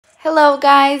Hello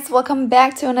guys, welcome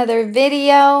back to another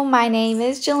video. My name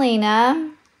is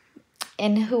JELENA.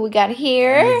 And who we got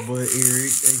here? Big boy Eric,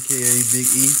 aka Big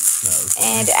E. No.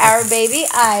 And our baby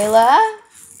Isla.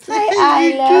 Hi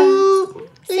Isla.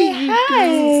 Say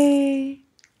hi.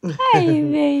 Hi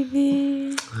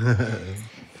baby.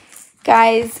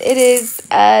 Guys, it is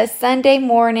a Sunday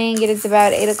morning. It is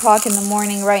about 8 o'clock in the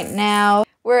morning right now.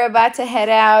 We're about to head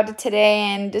out today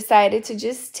and decided to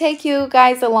just take you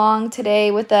guys along today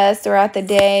with us throughout the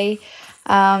day.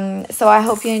 So I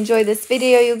hope you enjoy this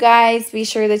video, you guys. Be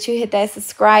sure that you hit that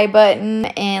subscribe button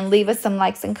and leave us some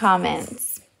likes and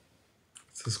comments.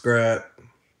 Subscribe.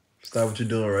 Stop what you're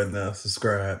doing right now.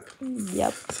 Subscribe.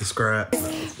 Yep. Subscribe.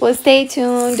 Well, stay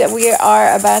tuned. We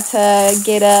are about to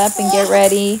get up and get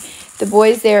ready. The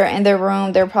boys, they're in their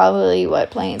room. They're probably,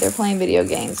 playing? They're playing video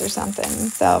games or something.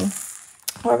 So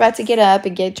we're about to get up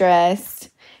and get dressed,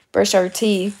 brush our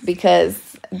teeth, because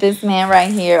this man right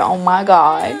here, oh my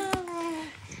God.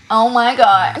 Oh my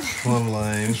God. Plum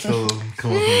lime. So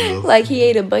come on. Like he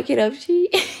ate a bucket of cheese.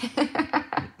 I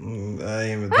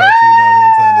ain't even talked to you not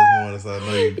one time this morning, so I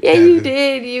know you. Yeah, you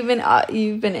did.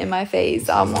 You've been in my face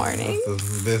all morning.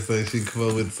 That's the best thing she come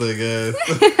up with to say, guys.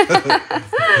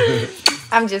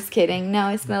 I'm just kidding. No,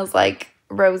 it smells like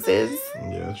roses.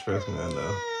 Yeah, trust me, I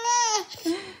know.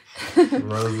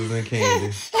 Roses and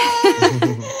candy.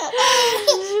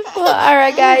 Well, all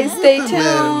right, guys, stay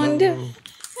tuned.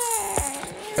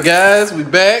 Guys, we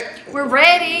back. We're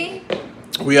ready.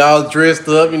 We all dressed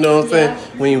up, you know what I'm saying?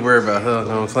 We ain't worried about her, you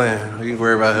know what I'm saying? We ain't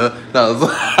worried about her. No,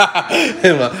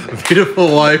 my beautiful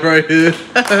wife right here.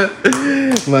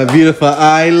 My beautiful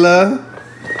Isla.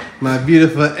 My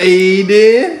beautiful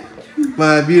Aiden.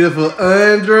 My beautiful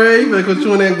Andre. Like put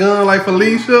you in that gun like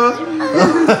Felicia.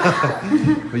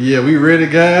 But yeah, we ready,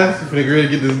 guys. We're ready to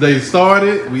get this day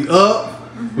started. We up.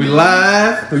 We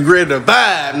live. We ready to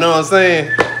vibe, you know what I'm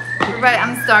saying? Everybody,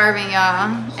 I'm starving,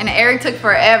 y'all. And Eric took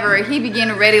forever. He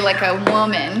began ready like a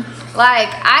woman. Like,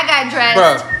 I got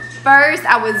dressed first.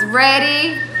 I was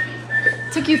ready.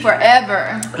 Took you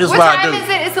forever. What time is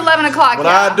it? It's 11 o'clock, What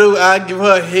I do, I give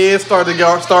her a head start to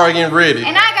start getting ready.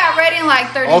 And I got ready in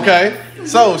like 30 minutes. Okay.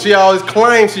 So, she always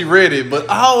claims she ready, but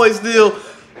I always still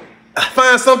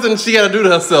find something she got to do to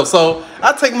herself. So,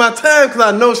 I take my time because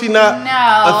I know she's not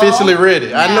officially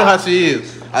ready. I know how she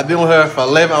is. I've been with her for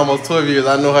 11, almost 12 years.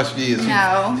 I know how she is.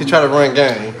 She try to run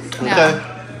game. Okay?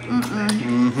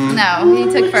 No, he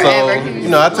took forever. So, you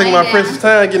know, I take my precious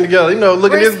time getting together. You know,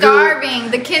 look at this good. We're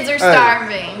starving. The kids are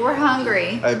starving. We're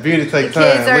hungry. Hey, beauty take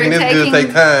time. Look at this good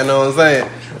take time. You know what I'm saying?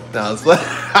 No, it's like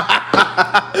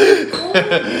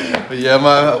but yeah,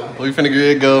 we finna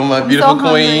get go. My beautiful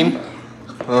queen.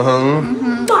 All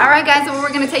right, guys. So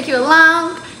we're gonna take you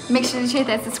along. Make sure to hit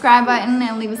that subscribe button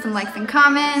and leave us some likes and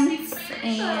comments.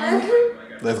 And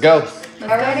let's go. Let's go,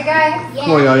 ready, guys? Yeah.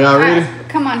 Come on, y'all. Y'all ready? Right,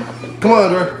 come on. Come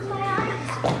on, Dre.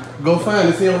 Go find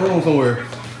it. See your room somewhere.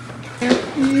 Who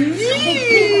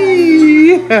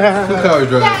car you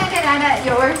driving?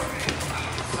 Yours.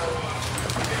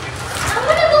 I'm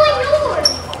gonna go in yours.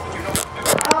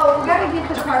 Oh, we gotta get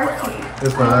the car seat.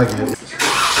 That's fine. I get it.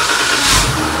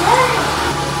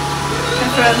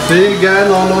 See, you guys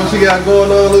don't know what you got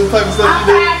going on. Look type of stuff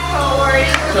you do.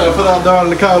 Trying to put our daughter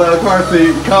in the car, out of the car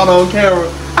seat, caught on camera.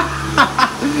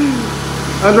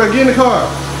 Andre, get in the car.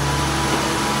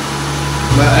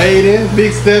 My Aiden,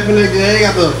 big Stephanie, they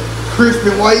got the crispy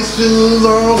white shoes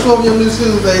on. Show me your new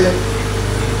shoes, Aiden.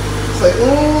 Say,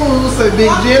 ooh, say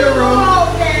Big General.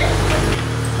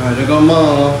 Alright, there go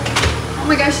Mom. Oh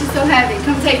my gosh, she's so heavy.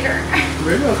 Come take her.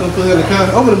 We're gonna come put her in the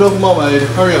car. Open the door for Mama, Aiden.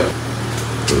 Hurry up.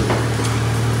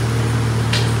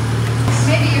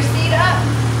 Maybe your seat up.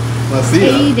 My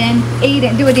seat up.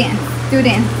 Aiden, do a dance. Do a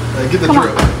dance. Hey, get the Come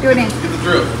drill. On, do a dance. Get the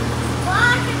drill.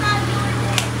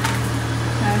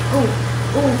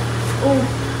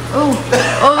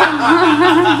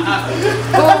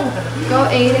 Go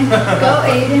Aiden. Go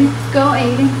Aiden. Go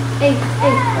Aiden. Hey.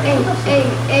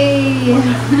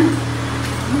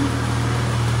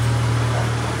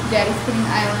 Daddy's putting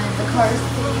Isla in the car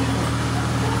seat.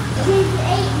 She's 8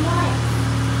 months.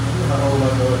 How old my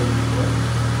daughter is?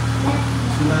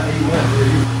 She's not 8 months, are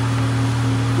you?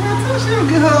 Yeah, I told you to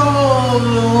get her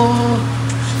little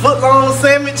foot-long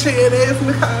sandwich head ass in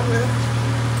the car, man.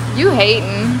 You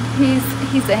hating.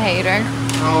 He's a hater. I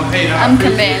don't hate her. I'm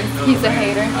convinced he's a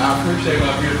hater. I appreciate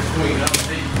my beautiful queen. I don't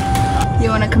hate. You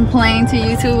want to complain to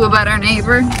YouTube about our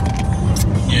neighbor?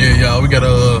 Yeah, y'all, we got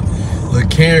a little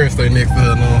Karen stay next to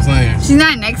her, know what I'm saying? She's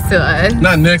not next to us.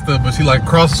 Not next to her, but she like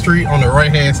across the street on the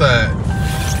right-hand side.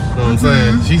 Know what I'm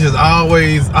saying? She's just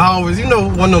always, you know,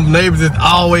 one of them neighbors that's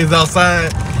always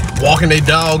outside. walking their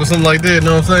dog or something like that. You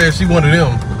know what I'm saying? She one of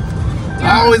them.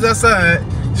 Always outside.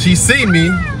 She see me.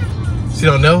 She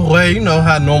don't know. Well, you know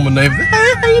how normal neighbors.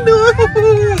 Hey, how you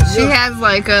doing? She has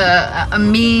like a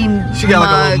mean. She got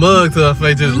like a little mug to her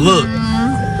face. Just look. You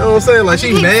know what I'm saying? Like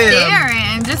she mad.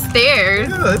 Staring, just stares.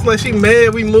 Yeah, it's like she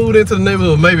mad. We moved into the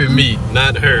neighborhood. Maybe me,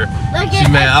 not her. She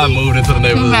mad. I moved into the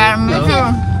neighborhood. She mad at me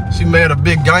too. She mad a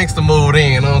big gangster moved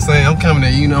in. You know what I'm saying? I'm coming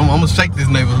at you. You know, I'm gonna shake this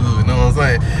neighborhood. You know what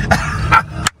I'm saying?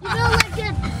 You know, like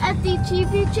at the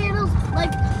TV channels,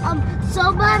 like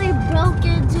somebody broke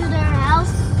into their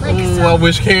house. Like I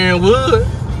wish Karen would.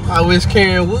 I wish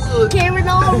Karen would. Karen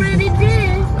already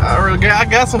did. I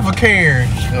got some for Karen.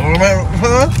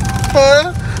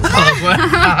 Huh?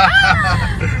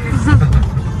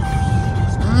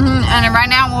 And right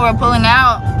now when we're pulling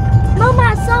out, Mama,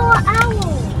 I saw an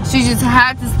owl. she just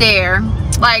had to stare.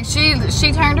 Like she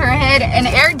turned her head, and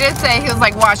Eric did say, he was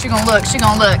like, watch, she gonna look,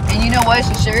 and you know what,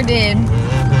 she sure did.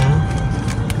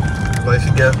 It's like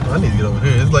she got, I need to get over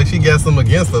here. It's like she got something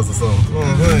against us or something. You know what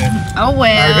I'm saying? Oh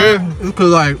well. It's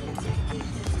cause like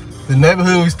the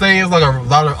neighborhood we stay in is like a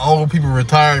lot of old people,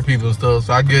 retired people and stuff.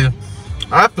 So I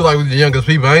feel like we're the youngest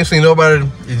people. I ain't seen nobody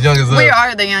as young as us. We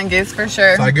are the youngest for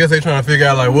sure. So I guess they trying to figure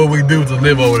out like what we do to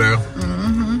live over there.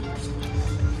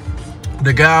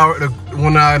 The guy,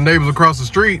 one of our neighbors across the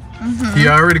street, he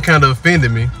already kind of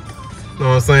offended me. You know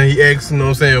what I'm saying? He asked, you know what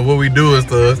I'm saying, what we do and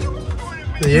stuff.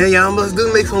 Yeah, y'all must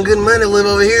do make some good money to live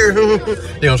over here.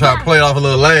 They gonna try to play it off a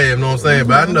little laugh, you know what I'm saying?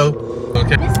 But I know.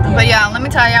 Okay. But yeah, let me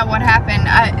tell y'all what happened.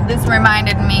 This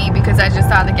reminded me because I just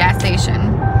saw the gas station.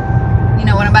 You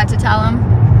know what I'm about to tell them?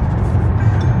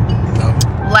 No.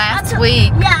 Last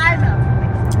week, Yeah, I know.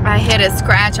 I hit a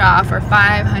scratch off for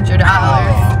 $500.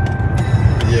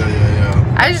 Yeah.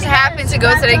 I just happened to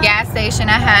go to the gas station.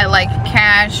 I had like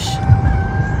cash.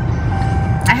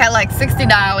 I had like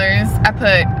 $60. I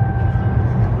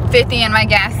put 50 in my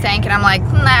gas tank, and I'm like,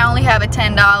 I only have a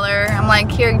 $10. I'm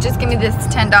like, here, just give me this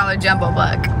 $10 jumbo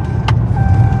buck.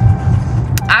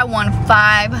 I won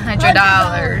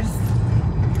 $500.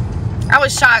 I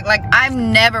was shocked. Like, I've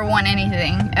never won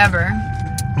anything ever.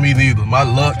 Me neither. My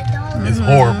luck is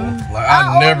horrible. Like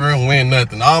I never win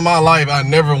nothing. All my life, I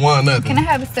never won nothing. Can I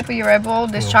have a sip of your Red Bull?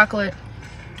 This chocolate.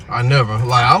 I never.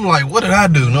 Like I'm like, what did I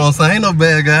do? You know what I'm saying? I ain't no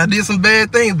bad guy. I did some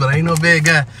bad things, but I ain't no bad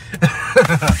guy.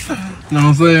 You know what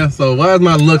I'm saying? So why is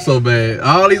my luck so bad?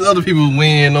 All these other people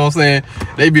win, you know what I'm saying?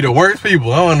 They be the worst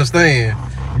people. I don't understand.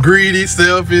 Greedy,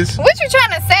 selfish. What you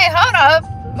trying to say? Hold up.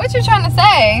 What you trying to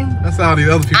say? That's all these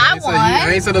other people. I won.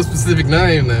 I ain't said a specific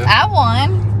name now. I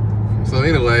won. So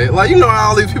anyway, like you know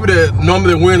all these people that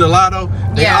normally win the lotto,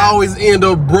 they always end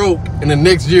up broke in the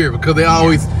next year because they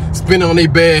always spend on their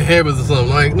bad habits or something.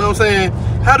 Like, you know what I'm saying?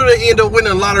 How do they end up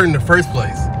winning the lottery in the first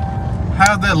place?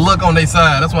 How's that luck on their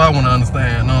side? That's what I want to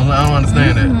understand. No, I don't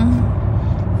understand that.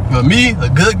 But me, a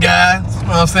good guy, you know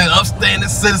what I'm saying, upstanding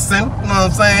citizen, you know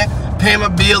what I'm saying, paying my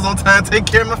bills on time, take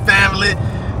care of my family.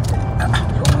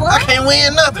 I can't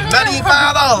win nothing, not even $5.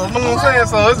 You know what I'm saying?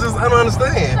 So it's just, I don't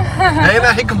understand. I ain't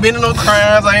out here committing no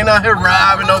crimes. I ain't out here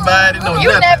robbing nobody. You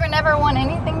never won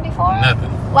anything before? Nothing.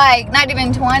 Like, not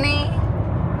even 20?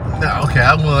 No, okay,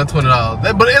 I won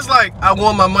 $20. But it's like I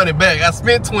won my money back. I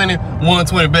spent 20, won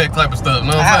 20 back type of stuff. You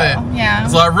know what I'm saying? Yeah.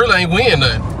 So I really ain't win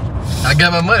nothing. I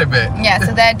got my money back. Yeah,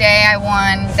 so that day I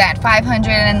won that $500,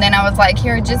 and then I was like,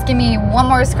 here, just give me one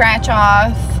more scratch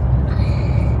off.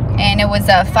 And it was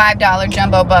a $5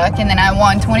 jumbo buck, and then I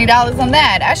won $20 on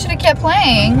that. I should have kept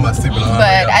playing, but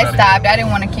I stopped. I didn't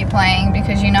want to keep playing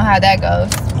because you know how that goes.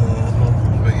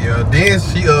 But yeah, then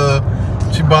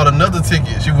she bought another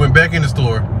ticket. She went back in the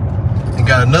store and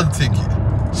got another ticket.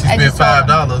 She spent $5,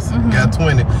 got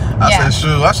 20. I said,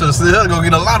 sure, I should have said her to go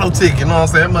get a lotto ticket. You know what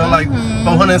I'm saying? I'm like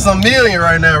 400 and some million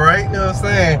right now, right? You know what I'm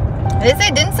saying? They say,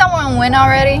 didn't someone win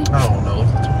already? I don't know.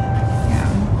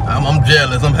 Yeah. I'm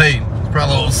jealous. I'm hating.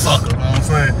 Probably a little sucker, you know what I'm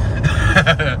saying?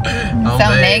 So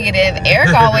negative.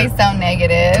 Eric always so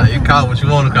negative. You call it what you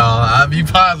want to call it. I'll be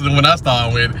positive when I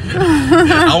start with it.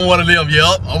 I'm one of them,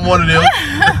 yup. I'm one of them.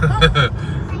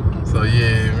 So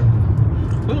yeah.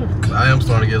 I am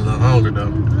starting to get a little hungry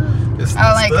though.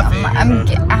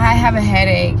 I have a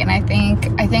headache, and I think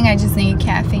I just need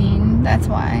caffeine. That's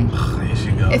why. There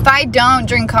she go. If I don't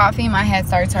drink coffee, my head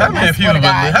starts hurting.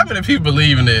 How many people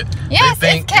believe in it? Yes,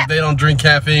 they think if they don't drink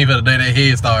caffeine for the day, their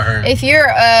head start hurting. If you're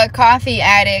a coffee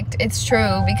addict, it's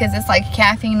true because it's like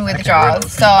caffeine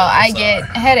withdrawals. So I get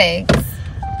headaches.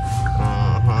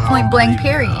 Point blank.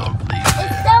 Period.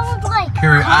 It sounds like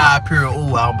Period. Period.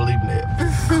 Ooh, I don't believe in that.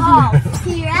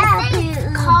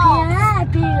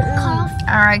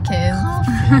 All right, kids.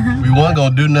 We weren't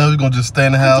gonna do nothing. We gonna just stay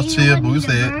in the house, chill. But we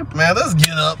said, man, let's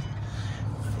get up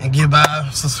and give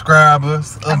our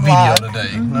subscribers a video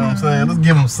today. You know what I'm saying? Let's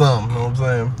give them something. You know what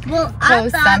I'm saying? Well,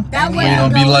 Post something. We ain't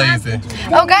gonna be lazy.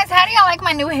 Oh, guys, how do y'all like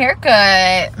my new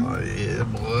haircut? Oh yeah,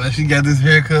 boy. She got this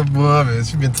haircut, boy, and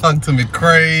she been talking to me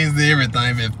crazy,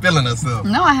 everything, been feeling herself.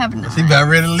 No, I have not. She about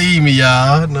ready to leave me,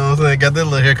 y'all. You know what I'm saying? Got that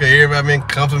little haircut. Everybody been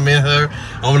complimenting her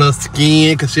on her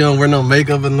skin because she don't wear no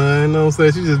makeup or nothing. You know what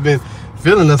I'm saying? She just been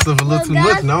feeling herself a little too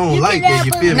much, and I don't like that.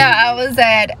 You feel me? No, I was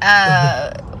at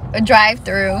a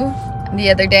drive-through the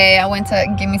other day. I went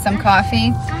to get me some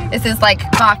coffee. This is like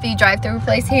coffee drive-through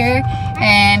place here,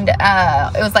 and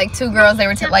it was like 2 girls. They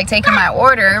were like taking my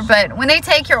order, but when they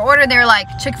take your order, they're like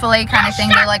Chick-fil-A kind of thing.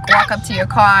 They like walk up to your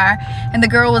car, and the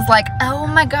girl was like, "Oh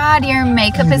my God, your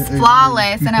makeup is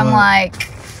flawless," and I'm like,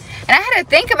 and I had to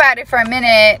think about it for a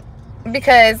minute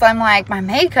because I'm like, my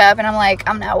makeup, and I'm like,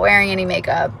 I'm not wearing any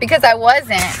makeup because I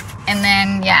wasn't, and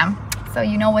then yeah, so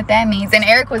you know what that means. And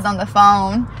Eric was on the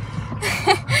phone.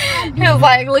 He was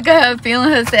like, look at her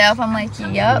feeling herself. I'm like,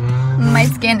 yup, my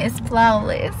skin is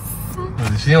flawless.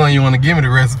 She don't even want to give me the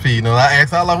recipe. You know, I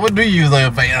asked her, like, what do you use on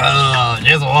your face?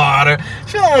 Just water.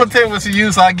 She don't want to tell me what she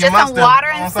used, so I give just my some stuff. water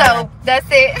and soap. That's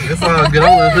it. That's all good.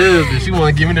 I'm with husband. She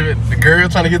want to give me the girl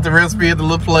trying to get the recipe at the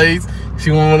little place. She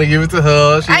won't want to give it to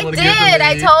her. She I want to give it to me. did.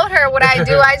 I told her what I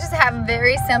do. I just have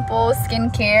very simple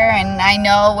skincare, and I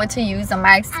know what to use on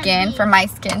my skin for my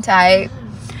skin type.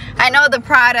 I know the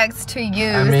products to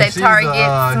use that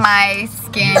targets my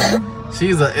skin.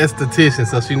 She's an esthetician,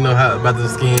 so she know how about the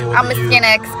skin. I'm a skin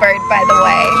expert, by the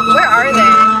way. Where are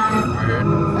they?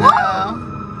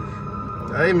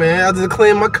 Oh. Hey man, I just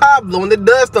cleaned my car, blowing the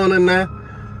dust on it now.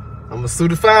 I'm gonna sue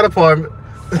the fire department.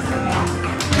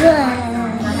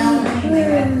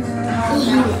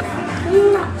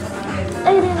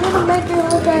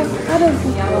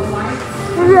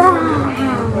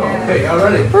 Hey, y'all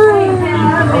ready?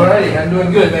 Alrighty, I'm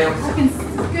doing good, ma'am.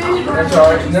 That's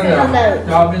alright. No.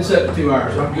 Y'all been set for 2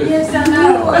 hours. I'm good. Yes, I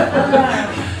know.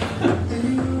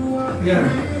 Get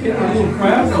a little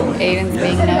crowd going. Aiden's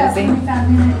being nosy.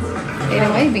 Aiden,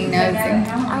 why you being nosy?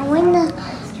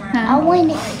 I want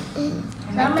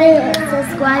the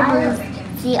subscribers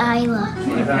see Isla.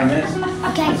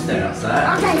 Okay. Stay outside.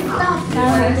 Okay, stop.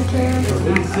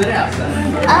 We can sit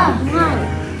outside. Oh, right.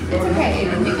 It's okay,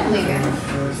 Aiden. You can leave it.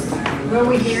 Will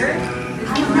we hear it? I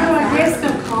don't know. I guess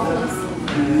they'll call us.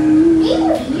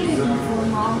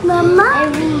 Mama,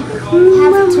 we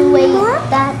have to wait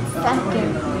that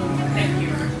second.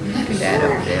 Look at that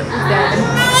over there. What's that?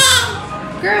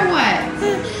 Girl, what?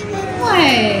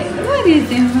 What is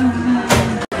it?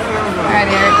 Alright,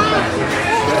 Eric.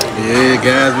 Yeah,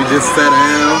 guys, we just sat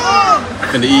down.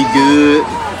 Finna eat good.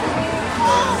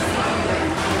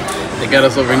 They got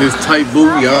us over in this tight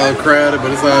booth. Y'all crowded,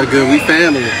 but it's all good. We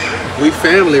family. We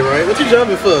family, right? What you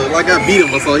jumping for? Like I beat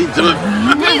him, so he jumped.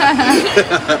 I'm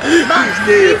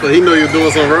scared, but he know you're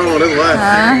doing something wrong. That's why.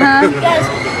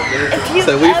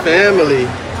 So we family.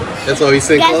 That's why we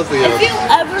sit close to you. If you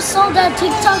ever saw that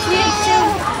TikTok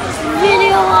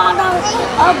video on our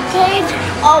page,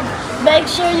 make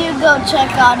sure you go check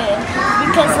on it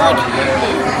because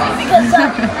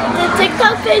the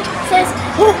TikTok page says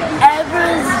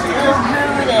whoever's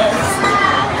doing this.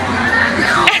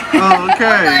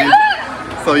 Okay.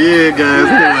 So yeah, guys.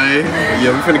 Anyway,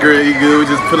 yeah, we finna go eat good. We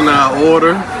just putting our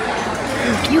order.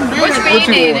 What you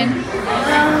eating, Aiden?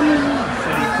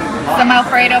 Some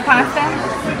Alfredo pasta?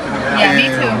 Yeah, me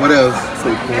too. What else?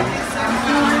 Say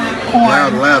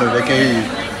corn. Louder, they can't hear you.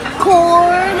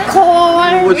 Corn.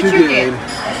 What you getting?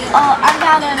 I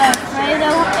got an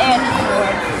Alfredo and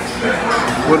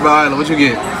corn. What about Isla? What you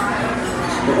get?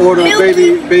 Order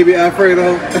baby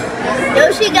Alfredo. No,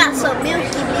 she got some milk.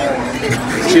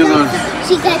 She was on.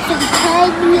 She got some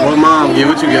tiny. What mom get?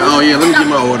 What you get? Oh yeah, let me get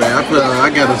my order. I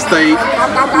got a steak. You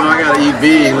know, I gotta eat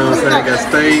big. You know what I'm saying? I got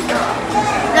steak,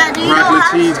 broccoli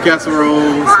cheese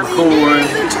casserole, some corn,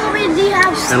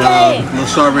 and a little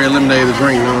strawberry lemonade to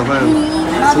drink. You know what I'm saying?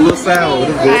 It's a little sour.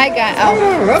 It's good. I got,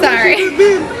 sorry.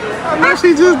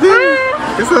 She just did it.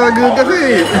 It's all good. Go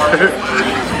ahead.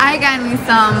 I got me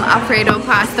some Alfredo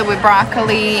pasta with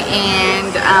broccoli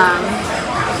and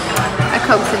a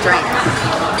Coke to drink.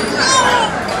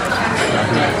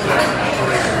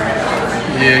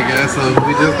 Yeah, guys. So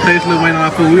we just patiently waiting on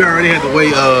our food. We already had to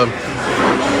wait.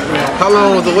 How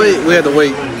long was the wait? We had to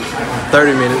wait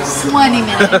 30 minutes. 20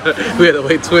 minutes. We had to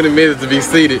wait 20 minutes to be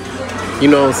seated. You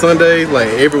know, on Sundays, like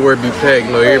everywhere be packed.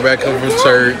 You know, everybody come from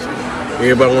church.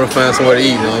 Everybody want to find somewhere to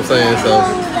eat. You know what I'm saying? So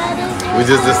we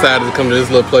just decided to come to this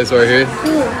little place right here.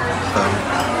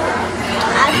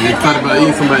 You thought about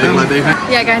eating somebody like they had?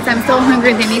 Yeah, guys, I'm so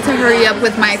hungry. They need to hurry up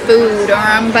with my food, or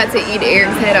I'm about to eat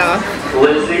Eric's head off.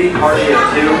 Lizzie, party of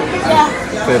 2.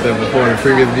 Yeah. Said that before in the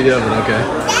previous video, but okay.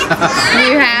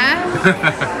 You have?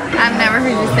 I've never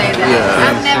heard you say that. Yeah,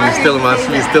 I've never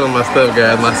she's stealing my stuff,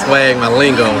 guys. My swag, my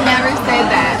lingo. never said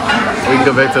that. We can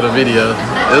go back to the video.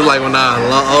 It was like when I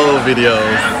old videos.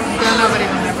 Don't nobody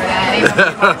remember that.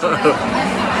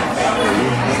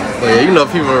 But yeah, you know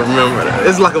people remember that.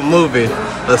 It's like a movie.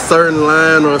 A certain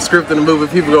line or a script in the movie,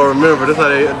 people gonna remember. That's how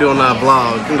they do on our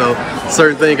blog. You know,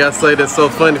 certain thing I say that's so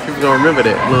funny, people gonna remember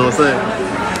that. You know what I'm saying?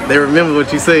 They remember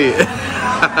what you said.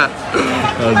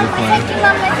 I was just playing.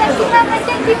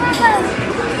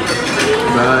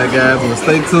 Alright guys, well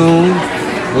stay tuned.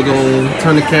 We're gonna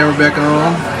turn the camera back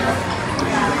on.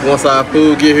 Once our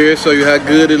food get here, show you how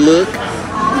good it look.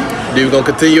 Then we're gonna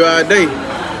continue our day.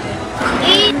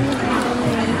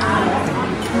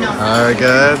 Alright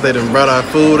guys, they done brought our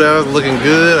food out, it's looking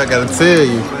good, I gotta tell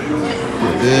you.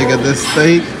 Yeah, got this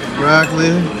steak, broccoli.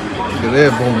 Look at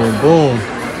that, boom, boom, boom.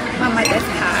 Mama, that's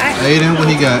hot. Aiden, what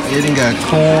he got? Aiden got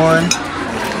corn,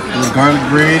 a little garlic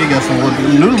bread, he got some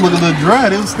noodles looking a little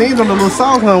dry. They was stinged on the little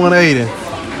sauce on when Aiden.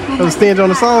 That was stinged on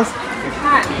the sauce?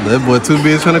 That boy too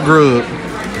busy trying to grub.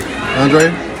 Andre,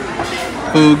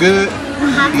 food good?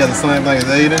 You got the same thing as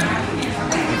Aiden.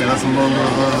 You got some little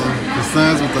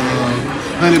croissants with the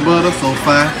honey butter, so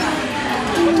fine.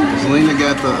 JELENA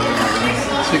got the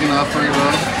chicken Alfredo.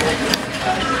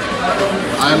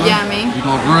 Isla, Yummy. you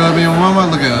gonna grub in mama?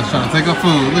 Look at her trying to take her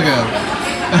food. Look at her.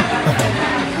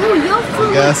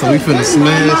 Guys, so we finna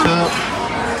smash up.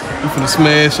 We finna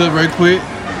smash up right quick.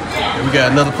 And we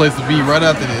got another place to be right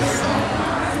after this. So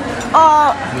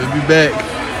we'll be back.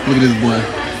 Look at this boy.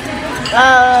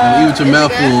 Eat with your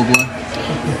mouth full, boy.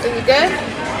 Is it good?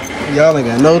 Y'all ain't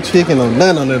got no chicken or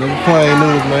none on it. Them plain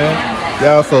noodles, man.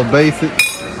 Y'all so basic.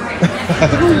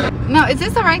 No, is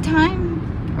this the right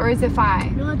time? Or is it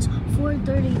 5? No, it's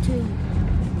 4:32.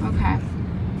 Okay.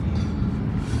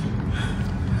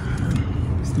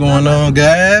 What's going on,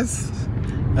 guys?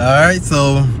 Alright,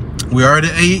 so we already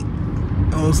ate. You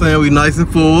know what I'm saying? We nice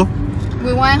and full.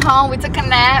 We went home, we took a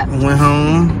nap. Went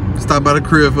home, stopped by the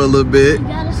crib for a little bit. You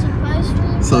got a surprise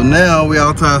for you? So now we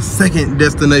out to our second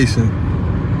destination.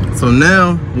 So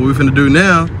now, what we finna do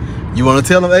now, you wanna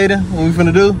tell them, Aiden, what we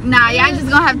finna do? Nah, y'all just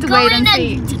gonna have to wait and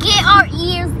see. To get our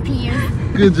ears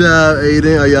pierced. Good job,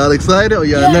 Aiden. Are y'all excited or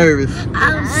y'all nervous?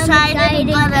 I'm excited,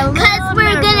 because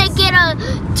we're gonna get a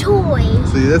toy.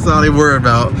 See, that's all they worry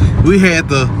about. We had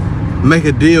to make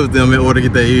a deal with them in order to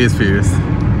get their ears pierced.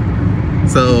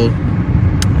 So,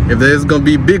 if there's gonna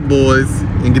be big boys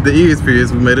and get their ears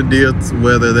pierced, we made a deal to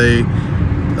whether they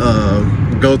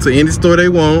go to any store they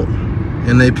want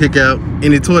and they pick out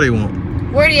any toy they want.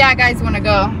 Where do y'all guys want to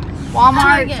go?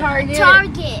 Walmart? Target?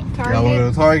 Target. Y'all want to go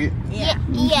to Target?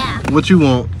 Yeah. What you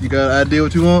want? You got an idea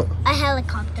what you want? A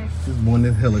helicopter. This one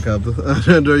is helicopter.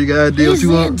 You got an idea what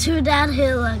you want? To that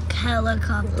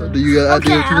helicopter. Do you got an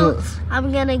idea what you want?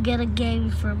 I'm gonna get a game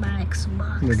for my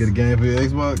Xbox. You gonna get a game for your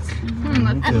Xbox? I'm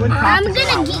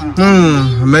gonna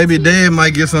get. Maybe Dad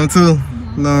might get some too.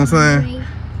 You know what I'm saying?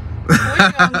 We're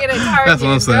gonna get a Target. That's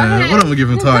what I'm saying. What I'm gonna give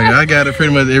him Target? I got it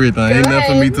pretty much everything. Ain't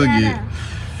nothing for me to get.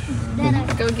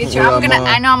 Go get you. What up, Mom?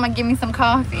 I know I'm gonna give me some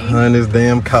coffee. And this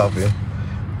damn coffee.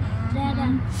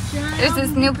 There's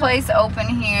this new place open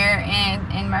here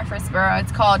in Murfreesboro.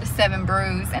 It's called 7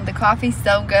 Brews, and the coffee's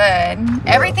so good.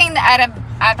 Everything that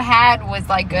I've had was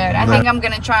like good. I think I'm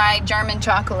gonna try German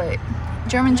chocolate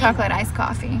iced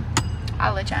coffee.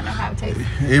 I'll let y'all know how it tastes.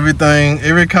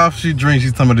 Every coffee she drinks,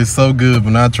 she's talking about it's so good.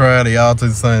 When I try it, they all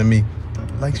taste the same to me.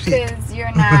 Like shit. Because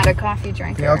you're not a coffee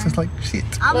drinker. They all taste like shit.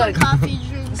 I'm Look, a coffee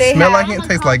drinker. Smell like it,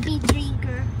 taste like it.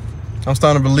 Drinker. I'm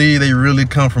starting to believe they really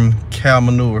come from cow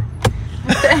manure.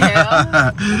 What the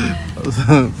hell?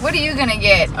 What are you gonna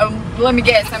get? Let me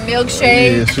guess, a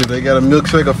milkshake? Yeah, shit, they got a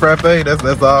milkshake or frappe.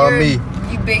 That's all me.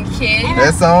 You big kid.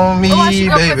 That's on me, Oh, I should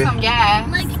go baby. put some gas.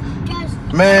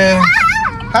 Man,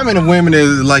 how many women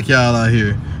is like y'all out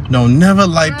here? No, never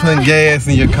like putting gas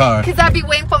in your car. Cause I be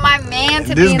waiting for my man to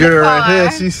be This in the girl car. right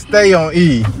here, she stay on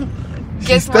E.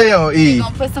 Guess stay what? on E. We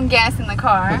gonna put some gas in the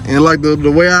car. And like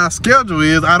the way our schedule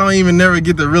is, I don't even never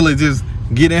get to really just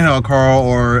get in her car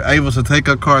or able to take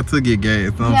her car to get gas.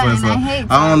 You know what I'm saying?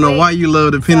 So I don't know why you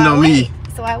love depending on me.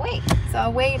 So I wait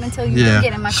until you do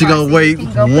get in my car. She gonna so wait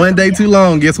one day too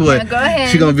long. Guess what? Yeah, go ahead.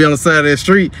 She gonna be on the side of that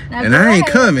street, Now and go I ain't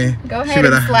ahead. coming. Go She ahead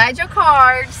better- and slide your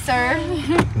card, sir.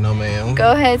 No, ma'am.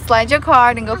 Go ahead, slide your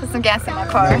card and go put some gas in my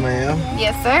car. No, ma'am.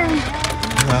 Yes, sir.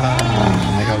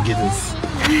 I gotta get this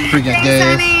freaking Thanks,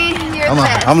 gas. honey. You're the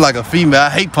best. I'm like a female. I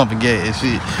hate pumping gas.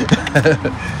 Shit.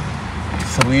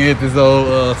 So we at this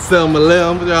old Selma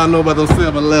Lem. What y'all know about those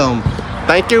Selma Lem?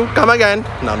 Thank you. Come again.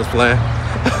 No, I'm just playing.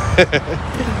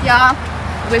 Y'all,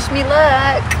 wish me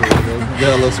luck.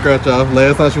 Got a little scratch off.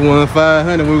 Last time she won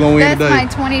 500, we're gonna win That's today.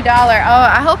 my $20. Oh,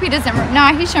 I hope he doesn't. No,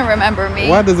 he shouldn't remember me.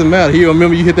 Why does it matter? He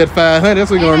remember you hit that 500.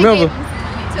 That's what he gonna remember.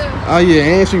 Oh yeah,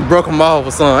 and she broke him off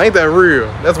or something. Ain't that real?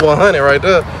 That's 100 right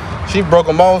there. She broke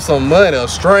him off some money, a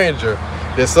stranger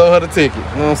that sold her the ticket. You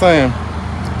know what I'm saying?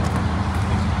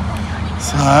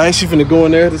 So, all right, she finna go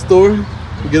in there at the store,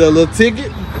 get her little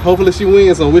ticket. Hopefully she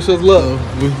wins. So wish us luck.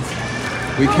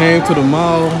 We came to the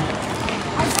mall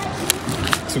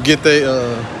to get their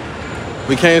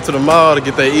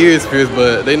ears pierced,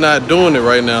 but they not doing it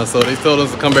right now. So they told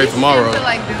us to come back tomorrow. Didn't feel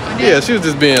like doing it. Yeah, she was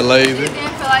just being lazy. She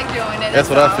didn't feel like doing it. That's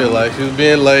what I feel like. She was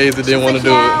being lazy, didn't want to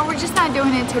do Yeah, it. we're just not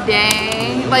doing it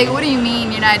today. Like, what do you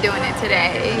mean you're not doing it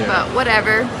today? Yeah. But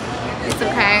whatever. It's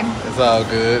okay. It's all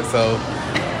good. So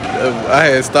I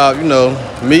had stopped, you know,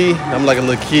 me, I'm like a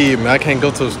little kid, man. I can't go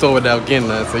to a store without getting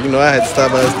that. So, you know, I had to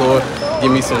stop by the store,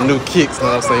 give me some new kicks. You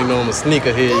know what I'm saying? You know, I'm a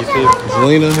sneakerhead, you feel?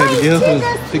 JELENA had to get her some,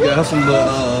 she got her some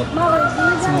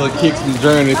little kicks from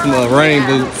Journey, some rain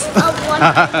boots.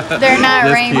 They're not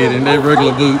Just rain kidding, they're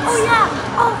regular boots. Oh yeah.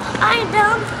 Oh, I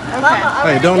done.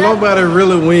 Okay. Hey, don't nobody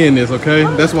really win this, okay?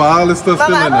 That's why all this stuff's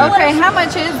still in there. Okay, how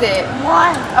much is it?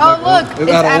 What? Oh, look, it's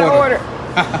out of order.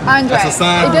 Andre, That's a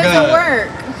sign it from doesn't God. work.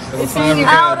 That's a sign from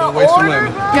God. Don't waste your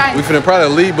money. Guys, We finna probably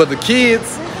leave, but the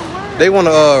kids, they want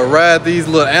to ride these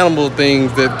little animal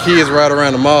things that kids ride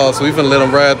around the mall, so we finna let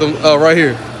them ride them right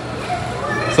here.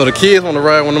 So the kids want to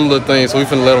ride one of them little things, so we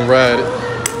finna let them ride it.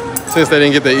 Since they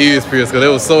didn't get their ears pierced, because they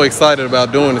were so excited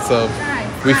about doing it, so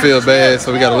we feel bad,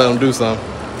 so we gotta let them do something.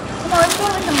 come on, let's go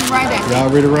with them right there. Y'all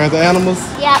ready to ride the animals?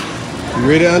 Yep. You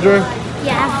ready, Andre?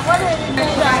 Yeah.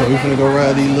 So we finna go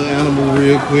ride these little animals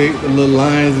real quick, the little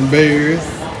lions and bears.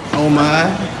 Oh my.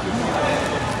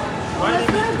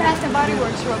 Let's go to Bath and Body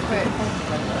Works real quick.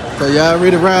 So y'all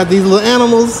ready to ride these little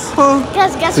animals? Huh?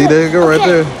 Guess See, what? there you go, right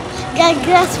there.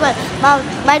 Guess what?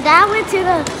 My dad went to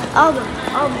the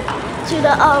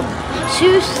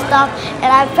shoe stop,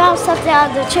 and I found something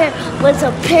on the chair with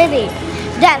a penny.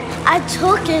 That I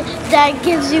took it. That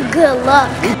gives you good luck.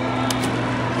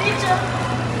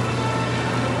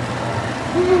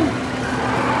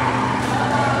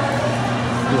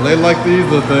 They like these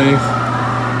little things.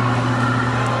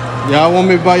 Y'all want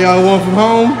me to buy y'all one from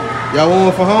home? Y'all want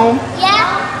one for home?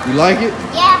 Yeah. You like it?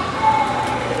 Yeah.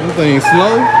 Them things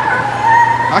slow.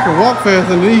 I can walk faster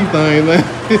than these things, man.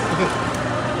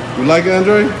 You like it,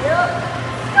 Andre?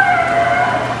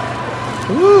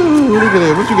 Ooh, look at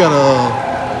that. What you got,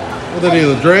 what that is,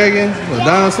 a dragon? A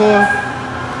dinosaur?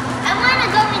 I want to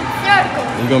go in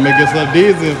circles. You gonna make yourself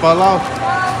dizzy and fall off? I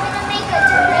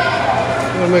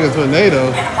want to make a tornado.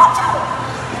 You gonna make a tornado?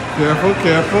 Careful,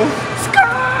 careful.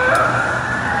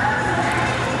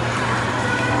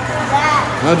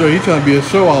 Andre, he trying to be a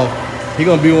show off. He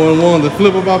gonna be one of the ones that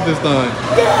flip up off this thing.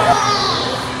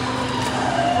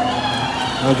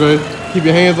 Andre, keep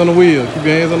your hands on the wheel. Keep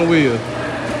your hands on the wheel.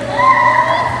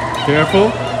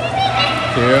 Careful.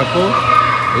 Careful.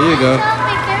 There you go.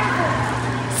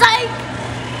 Psych.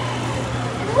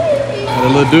 And the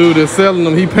little dude that's selling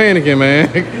them, he panicking,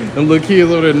 man. Them little kids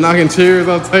over there knocking chairs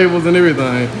off tables and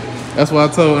everything. That's why I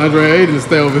told Andre and Aiden to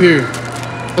stay over here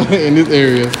in this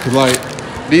area. Cause like,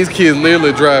 these kids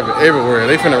literally driving everywhere.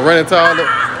 They finna run into all the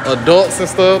adults and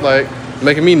stuff, like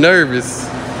making me nervous.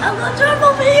 I'm gonna drive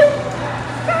over you.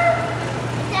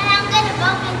 Then I'm gonna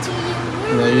bump into you.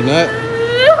 No, you're not.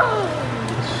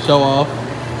 Show off.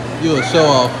 You a show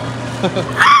off.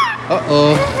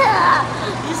 Uh-oh.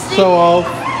 You see? Show off.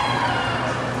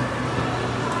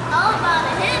 Oh, about a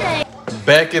headache.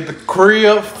 Back at the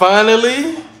crib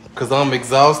finally, cause I'm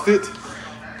exhausted.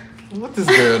 What this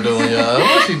girl doing, y'all?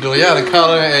 What she doing? Y'all done caught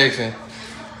her in action.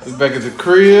 We back at the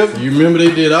crib. You remember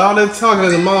they did all that talking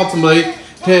in the mall to make,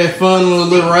 had fun on a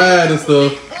little ride and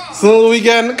stuff. Soon as we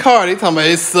got in the car, they talking about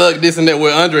it sucked, this and that,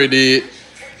 what Andre did.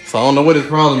 So I don't know what his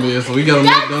problem is. So we got a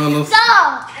McDonald's.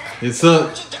 It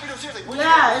sucked.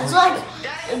 Yeah, it's like.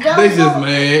 They just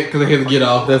mad because they had to get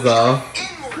off, that's all.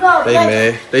 No, They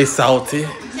mad. They salty. They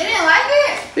didn't like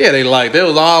it? Yeah, they like. They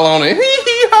was all on it.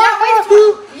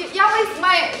 Y'all wasted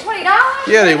my $20?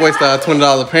 Yeah, they wasted our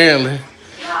 $20 apparently.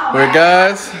 But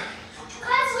guys,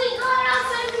 Because we got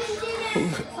outside and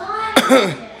didn't buy.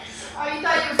 Oh, you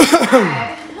thought you was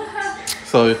bad.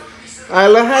 so,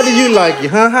 Isla, how do you like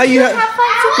it, huh? How you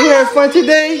had fun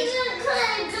today?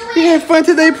 You had fun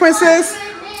today, princess?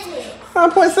 Huh,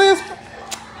 princess?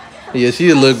 Yeah, she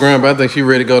a little grumpy. I think she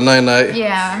ready to go night-night.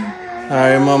 Yeah. All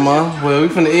right, mama. Well, we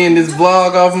finna end this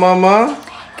vlog off, mama.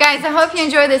 Guys, I hope you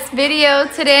enjoyed this video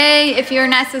today. If you're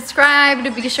not subscribed,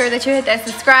 be sure that you hit that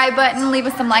subscribe button. Leave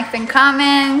us some likes and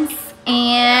comments.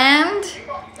 And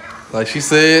like she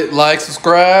said, like,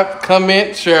 subscribe,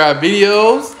 comment, share our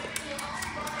videos.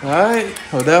 Alright,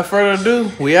 without further ado,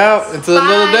 we out until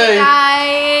another day.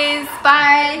 Guys.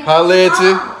 Bye. Holla at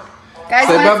you. Guys,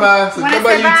 Say bye-bye. Say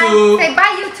bye-bye, YouTube. Say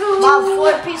bye, YouTube. Mom,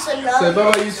 4 piece of love. Say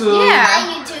bye-bye, YouTube. Yeah. Bye,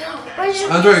 YouTube. Where's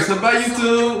your Andre, say bye,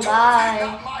 YouTube.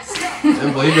 Bye.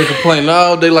 That boy, he been complaining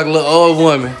all day like a little old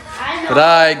woman. I know. But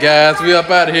alright, guys, we up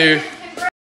out of here.